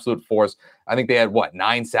was an absolute force. I think they had,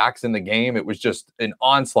 9 sacks in the game? It was just an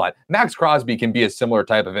onslaught. Max Crosby can be a similar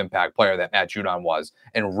type of impact player that Matt Judon was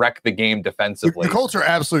and wrek the game defensively. The Colts are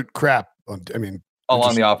absolute crap. I mean,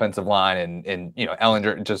 along the offensive line and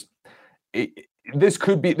Ehlinger just this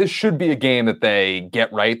should be a game that they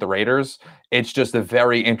get right, the Raiders. It's just a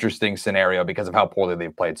very interesting scenario because of how poorly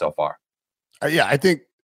they've played so far. Yeah, I think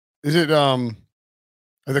are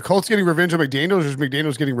the Colts getting revenge on McDaniels, or is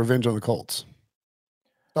McDaniels getting revenge on the Colts?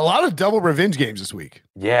 A lot of double revenge games this week.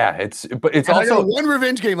 Yeah, it's also I got one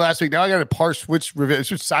revenge game last week. Now I got to parse which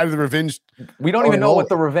side of the revenge. We don't even know what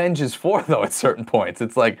the revenge is for, though. At certain points,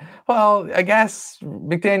 it's like, well, I guess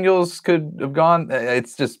McDaniels could have gone.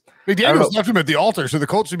 It's just McDaniels left him at the altar, so the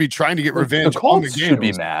Colts should be trying to get revenge. The Colts on McDaniels. should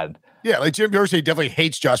be mad. Yeah, like Jim Irsay definitely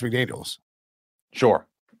hates Josh McDaniels. Sure,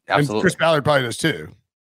 absolutely. And Chris Ballard probably does too.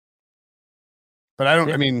 But I don't.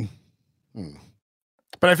 Yeah. I mean,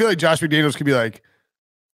 but I feel like Josh McDaniels could be like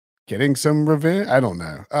getting some revenge. I don't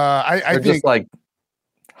know. I think just like,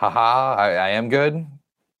 haha, I am good.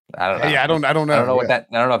 I don't know. Yeah, I don't know. I don't know what that.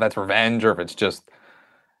 I don't know if that's revenge or if it's just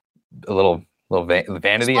a little little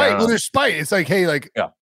vanity. Spite. Well, there's spite. It's like, hey, Yeah.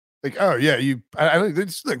 like, oh yeah, I don't.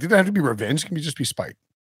 Look, it didn't have to be revenge. It can just be spite.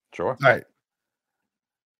 Sure. All right.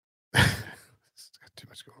 Too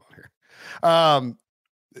much going on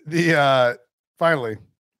here. Finally,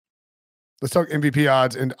 let's talk MVP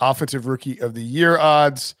odds and offensive rookie of the year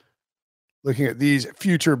odds. Looking at these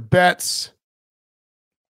future bets,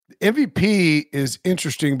 MVP is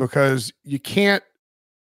interesting because you can't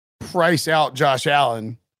price out Josh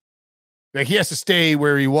Allen. Like, he has to stay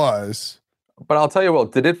where he was. But I'll tell you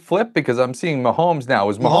what, did it flip? Because I'm seeing Mahomes now.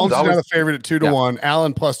 Mahomes is now the favorite at 2-1.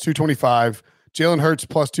 Allen plus 225. Jalen Hurts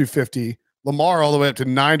plus 250. Lamar all the way up to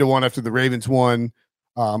 9-1 after the Ravens won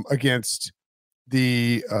against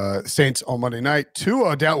the Saints on Monday night.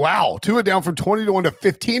 Tua down. Wow, Tua down from 20-1 to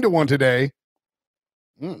 15-1 today.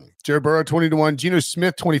 Jared Burrow 20-1. Geno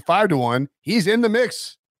Smith 25-1. He's in the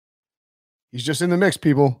mix. He's just in the mix,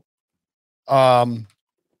 people. And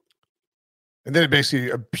then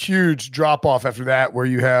basically a huge drop off after that, where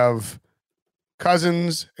you have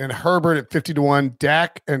Cousins and Herbert at 50-1,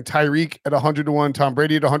 Dak and Tyreek at 100-1, Tom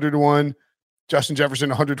Brady at 100-1, Justin Jefferson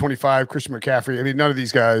 125, Christian McCaffrey. I mean, none of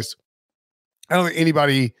these guys. I don't think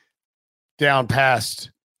anybody down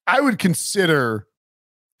past. I would consider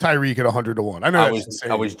Tyreek at 100-1. I know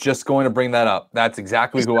I was just going to bring that up. That's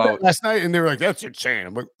exactly who I was last night, and they were like, "That's insane."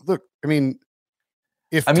 I'm like, look, I mean,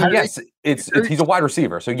 yes, he's a wide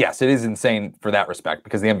receiver, so yes, it is insane for that respect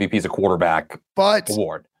because the MVP is a quarterback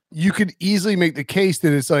award. You could easily make the case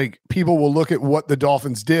that it's like people will look at what the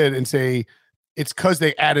Dolphins did and say it's because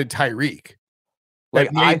they added Tyreek. Like,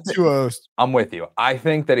 I'm with you. I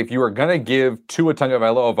think that if you are going to give Tua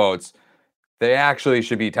Tagovailoa votes, they actually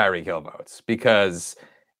should be Tyreek Hill votes, because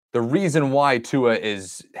the reason why Tua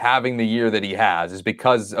is having the year that he has is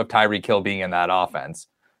because of Tyreek Hill being in that offense.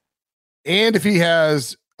 And if he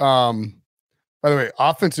has, by the way,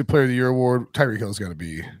 Offensive Player of the Year award, Tyreek Hill's got to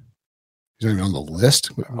be. He's not even on the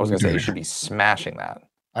list. I was going to say he should be smashing that.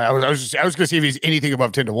 I was going to see if he's anything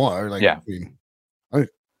above 10-1. Or like, yeah.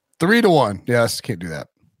 3-1. Yes, can't do that.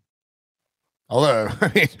 Although,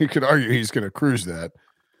 I mean, you could argue he's going to cruise that.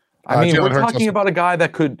 I mean, we're talking about a guy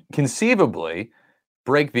that could conceivably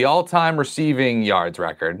break the all-time receiving yards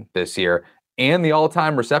record this year and the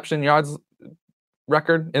all-time reception yards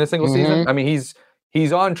record in a single season. I mean,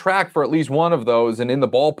 he's on track for at least one of those and in the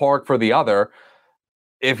ballpark for the other.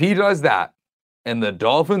 If he does that and the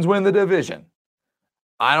Dolphins win the division,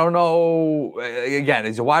 I don't know. Again,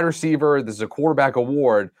 he's a wide receiver. This is a quarterback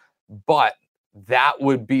award, but that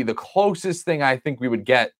would be the closest thing I think we would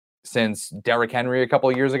get since Derrick Henry a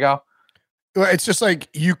couple of years ago. Well, it's just like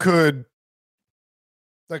you could,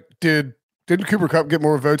 like, did Cooper Kupp get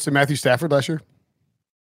more votes than Matthew Stafford last year?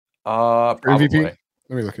 Probably. MVP?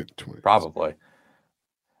 Let me look at 20. Probably.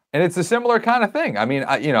 And it's a similar kind of thing. I mean,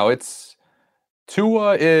 it's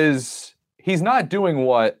Tua he's not doing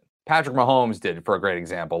what Patrick Mahomes did, for a great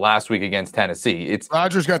example, last week against Tennessee. It's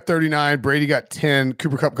Rodgers got 39, Brady got 10,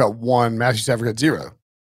 Cooper Kupp got 1, Matthew Stafford got 0.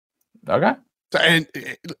 Okay. So, and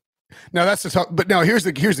now that's the tough, but now here's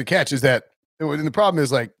the catch is that, and the problem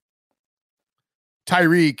is, like,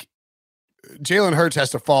 Jalen Hurts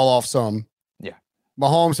has to fall off some. Yeah.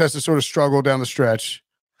 Mahomes has to sort of struggle down the stretch.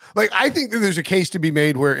 Like, I think that there's a case to be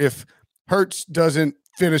made where if Hurts doesn't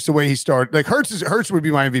finish the way he started, like Hurts would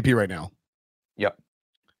be my MVP right now. Yep.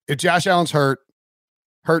 If Josh Allen's hurt,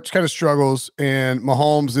 Hurts kind of struggles, and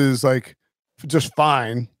Mahomes is like just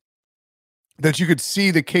fine, that you could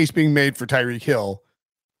see the case being made for Tyreek Hill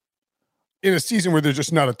in a season where there's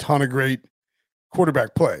just not a ton of great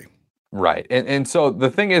quarterback play. Right. And so the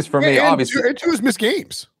thing is, for me, obviously, and Tua's missed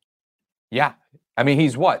games. Yeah. I mean,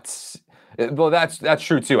 he's what? Well, that's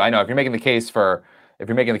true too. I know if you're making the case for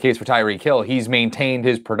Tyreek Hill, he's maintained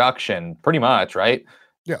his production pretty much, right?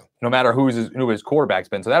 Yeah. No matter who his quarterback's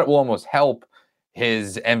been. So that will almost help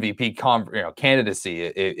his MVP candidacy,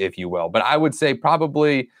 if you will. But I would say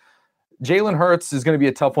probably Jalen Hurts is going to be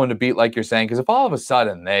a tough one to beat, like you're saying, because if all of a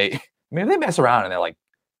sudden they mess around and they're like,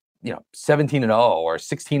 17-0 or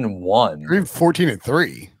 16-1, or even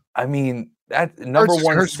 14-3. I mean, that number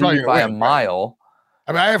one seed by a mile.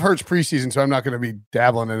 I mean, I have Hurts preseason, so I'm not going to be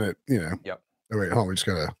dabbling in it. Yep. Oh, wait, hold on. We just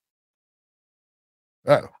gotta.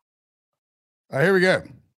 Oh. All right, here we go.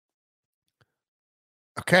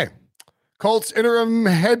 Okay. Colts interim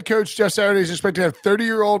head coach Jeff Saturday is expected to have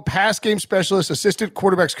 30-year-old pass game specialist, assistant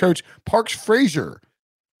quarterbacks coach Parks Frazier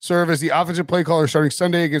serve as the offensive play caller starting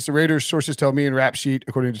Sunday against the Raiders. Sources tell me in Rap Sheet,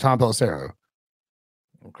 according to Tom Pelissero.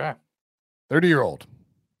 Okay. 30-year-old.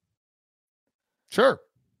 Sure.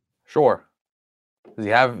 Does he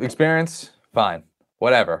have experience? Fine.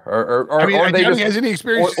 Whatever. Or he has any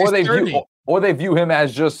experience. Or they view him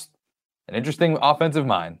as just An interesting offensive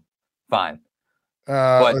mind. Fine.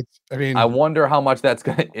 But I mean, I wonder how much that's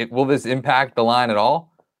going to, will this impact the line at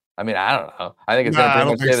all? I mean, I don't know. I think it's going to pretty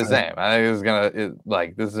much stay the same. I think it's going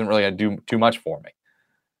to, this isn't really going to do too much for me.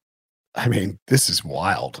 I mean, this is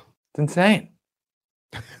wild. It's insane.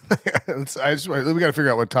 We got to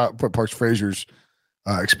figure out what Parks Frazier's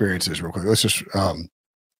experience is real quick. Let's just,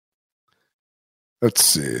 let's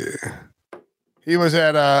see. He was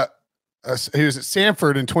at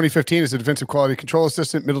Samford in 2015 as a defensive quality control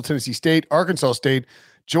assistant, Middle Tennessee State, Arkansas State,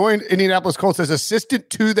 joined Indianapolis Colts as assistant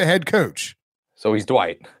to the head coach. So he's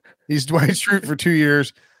Dwight. He's Dwight Schrute for 2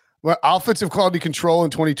 years. Well, offensive quality control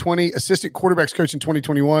in 2020, assistant quarterbacks coach in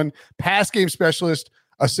 2021, pass game specialist,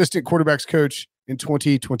 assistant quarterbacks coach in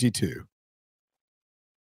 2022.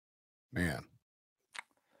 Man.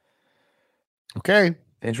 Okay.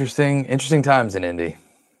 Interesting times in Indy.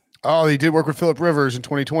 Oh, he did work with Phillip Rivers in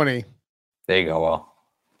 2020. There you go.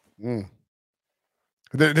 Well,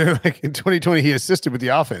 they're like in 2020 he assisted with the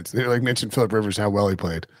offense. They like mentioned Phillip Rivers and how well he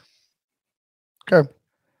played. Okay,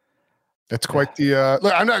 that's quite the.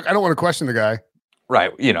 Look, I don't want to question the guy.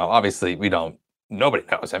 Right. Obviously nobody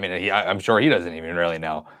knows. I mean, I'm sure he doesn't even really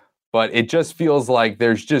know. But it just feels like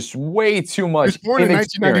there's just way too much. He was born in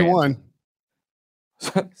 1991.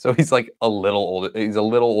 So he's like a little older. He's a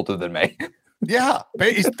little older than me. Yeah,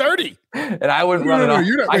 he's 30. And I wouldn't run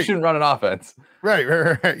it. I shouldn't run an offense. Right.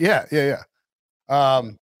 Yeah. I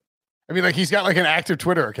mean, like he's got like an active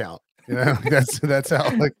Twitter account. That's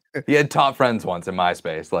how like he had top friends once in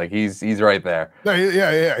MySpace. Like he's right there. No,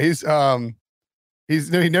 yeah. He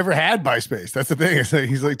never had MySpace. That's the thing.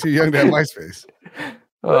 He's like too young to have MySpace.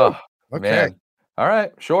 Oh, okay. Man. All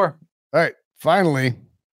right, sure. All right. Finally,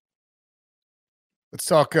 let's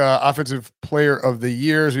talk offensive player of the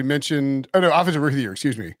year. As we mentioned, offensive rookie of the year.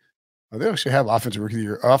 Excuse me. Oh, they actually have offensive rookie of the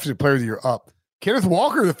year, offensive player of the year up. Kenneth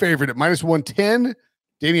Walker, the favorite at -110.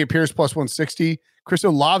 Damian Pierce +160. Chris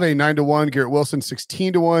Olave 9-1. Garrett Wilson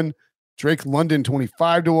 16-1. Drake London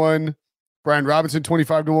 25-1. Brian Robinson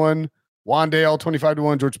 25-1. Wandale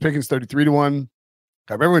 25-1. George Pickens 33-1.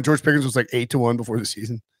 I remember when George Pickens was like 8-1 before the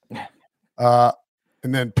season. And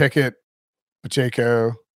then Pickett,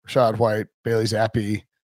 Pacheco, Rashad White, Bailey Zappi.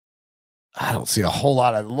 I don't see a whole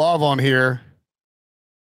lot of love on here.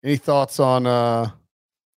 Any thoughts on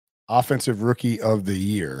offensive rookie of the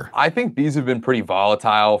year? I think these have been pretty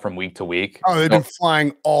volatile from week to week. Oh, they've been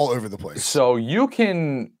flying all over the place. So you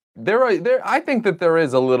can I think that there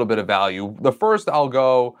is a little bit of value. The first I'll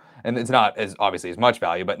go, and it's not as obviously as much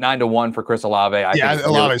value, but 9-1 for Chris Olave.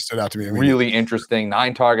 Olave stood out to me. Really interesting.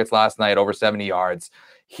 9 targets last night, over 70 yards.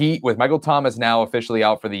 With Michael Thomas now officially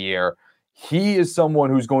out for the year, he is someone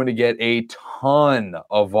who's going to get a ton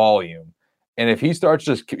of volume. And if he starts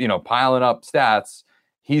just piling up stats,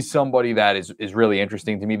 he's somebody that is really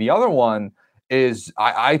interesting to me. The other one is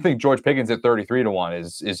I think George Pickens at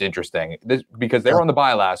 33-1 is interesting because they were on the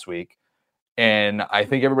bye last week. And I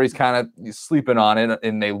think everybody's kind of sleeping on it,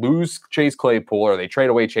 and they lose Chase Claypool, or they trade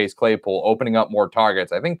away Chase Claypool, opening up more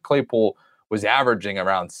targets. I think Claypool was averaging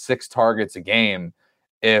around 6 targets a game.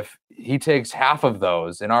 If he takes half of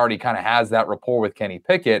those and already kind of has that rapport with Kenny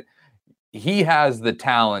Pickett, he has the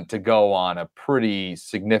talent to go on a pretty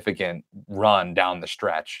significant run down the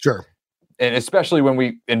stretch. Sure. And especially when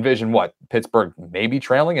we envision Pittsburgh maybe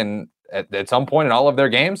trailing and at some point in all of their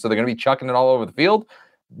games. So they're going to be chucking it all over the field.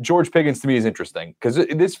 George Pickens to me is interesting because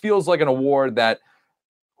this feels like an award that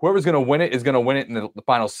whoever's going to win it is going to win it in the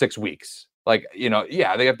final 6 weeks. They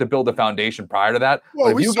have to build a foundation prior to that.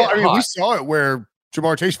 Well, we saw it where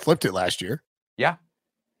Jamar Chase flipped it last year. Yeah.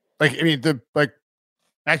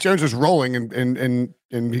 Mac Jones was rolling and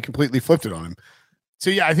he completely flipped it on him. So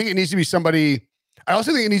yeah, I think it needs to be somebody. I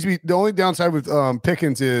also think it needs to be, the only downside with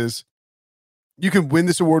Pickens is you can win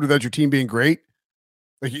this award without your team being great.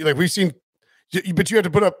 Like we've seen, but you have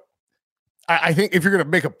to put up. I think if you're going to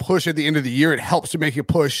make a push at the end of the year, it helps to make a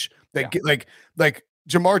push that like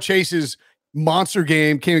Jamar Chase's monster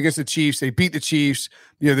game came against the Chiefs. They beat the Chiefs.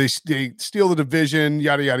 They steal the division.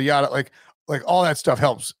 Yada yada yada. Like all that stuff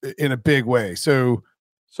helps in a big way. So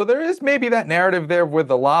there is maybe that narrative there with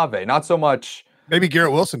Olave. Not so much. Maybe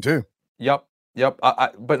Garrett Wilson too. Yep.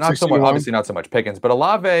 But not so much. Obviously, not so much Pickens. But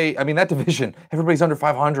Olave. I mean, that division. Everybody's under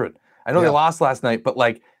 500. I know they lost last night, but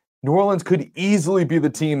New Orleans could easily be the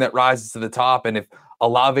team that rises to the top. And if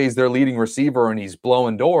Olave is their leading receiver and he's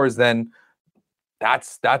blowing doors, then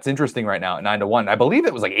that's interesting right now at 9-1. I believe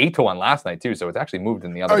it was like 8-1 last night too. So it's actually moved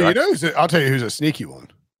in the other direction. I'll tell you who's a sneaky one.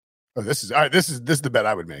 Oh, this is the bet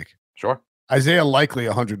I would make. Sure. Isaiah Likely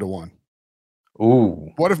 100-1.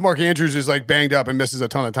 Ooh. What if Mark Andrews is banged up and misses a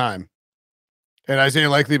ton of time? And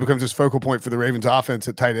Isaiah Likely becomes his focal point for the Ravens offense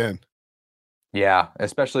at tight end. Yeah,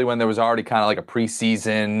 especially when there was already kind of like a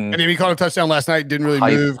preseason. And he caught a touchdown last night, didn't really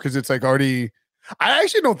move because it's like already. I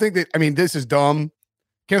actually don't think that. I mean, this is dumb.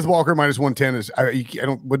 Kenneth Walker minus 110 is. I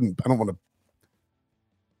don't want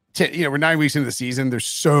to. We're 9 weeks into the season. There's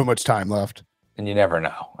so much time left, and you never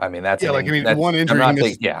know. I mean, that's one injury. I'm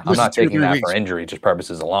not taking that for injury just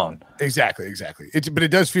purposes alone. Exactly. But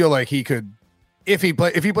it does feel like he could, if he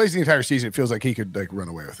plays the entire season, it feels like he could like run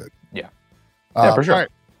away with it. Yeah, for sure. All right.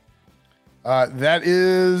 That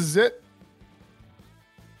is it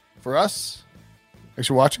for us. Thanks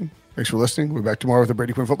for watching. Thanks for listening. We'll be back tomorrow with the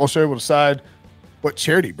Brady Quinn Football Show. We'll decide what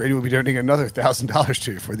charity Brady will be donating another $1,000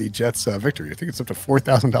 to for the Jets' victory. I think it's up to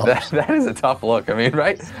 $4,000. That is a tough look. I mean,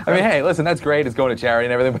 right? I mean, hey, listen, that's great. It's going to charity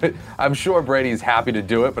and everything, but I'm sure Brady's happy to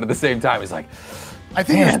do it. But at the same time, he's like, I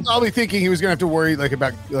think he was probably thinking he was going to have to worry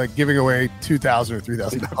about giving away $2,000 or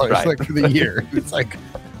 $3,000 for the year. It's like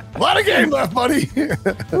a lot of game left, buddy.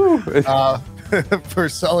 For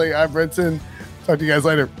Sully, I'm Brinson. Talk to you guys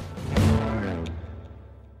later.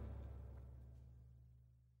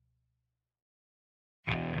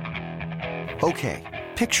 Okay,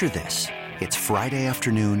 picture this. It's Friday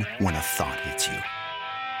afternoon when a thought hits you.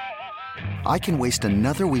 I can waste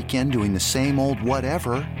another weekend doing the same old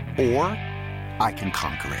whatever, or I can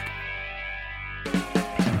conquer it.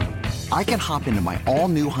 I can hop into my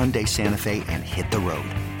all-new Hyundai Santa Fe and hit the road.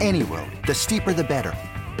 Any road. The steeper, the better.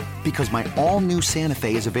 Because my all-new Santa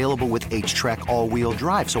Fe is available with H-Track all-wheel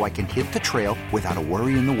drive, so I can hit the trail without a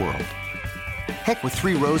worry in the world. Heck, with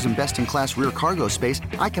 3 rows and best-in-class rear cargo space,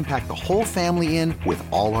 I can pack the whole family in with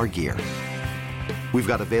all our gear. We've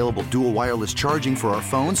got available dual wireless charging for our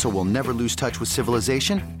phones, so we'll never lose touch with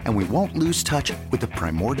civilization, and we won't lose touch with the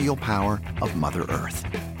primordial power of Mother Earth.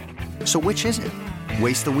 So which is it?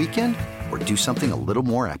 Waste the weekend or do something a little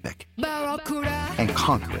more epic? And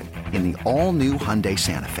conquer it in the all-new Hyundai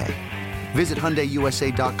Santa Fe. Visit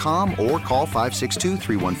HyundaiUSA.com or call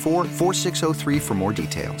 562-314-4603 for more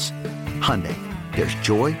details. Hyundai, there's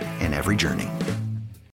joy in every journey.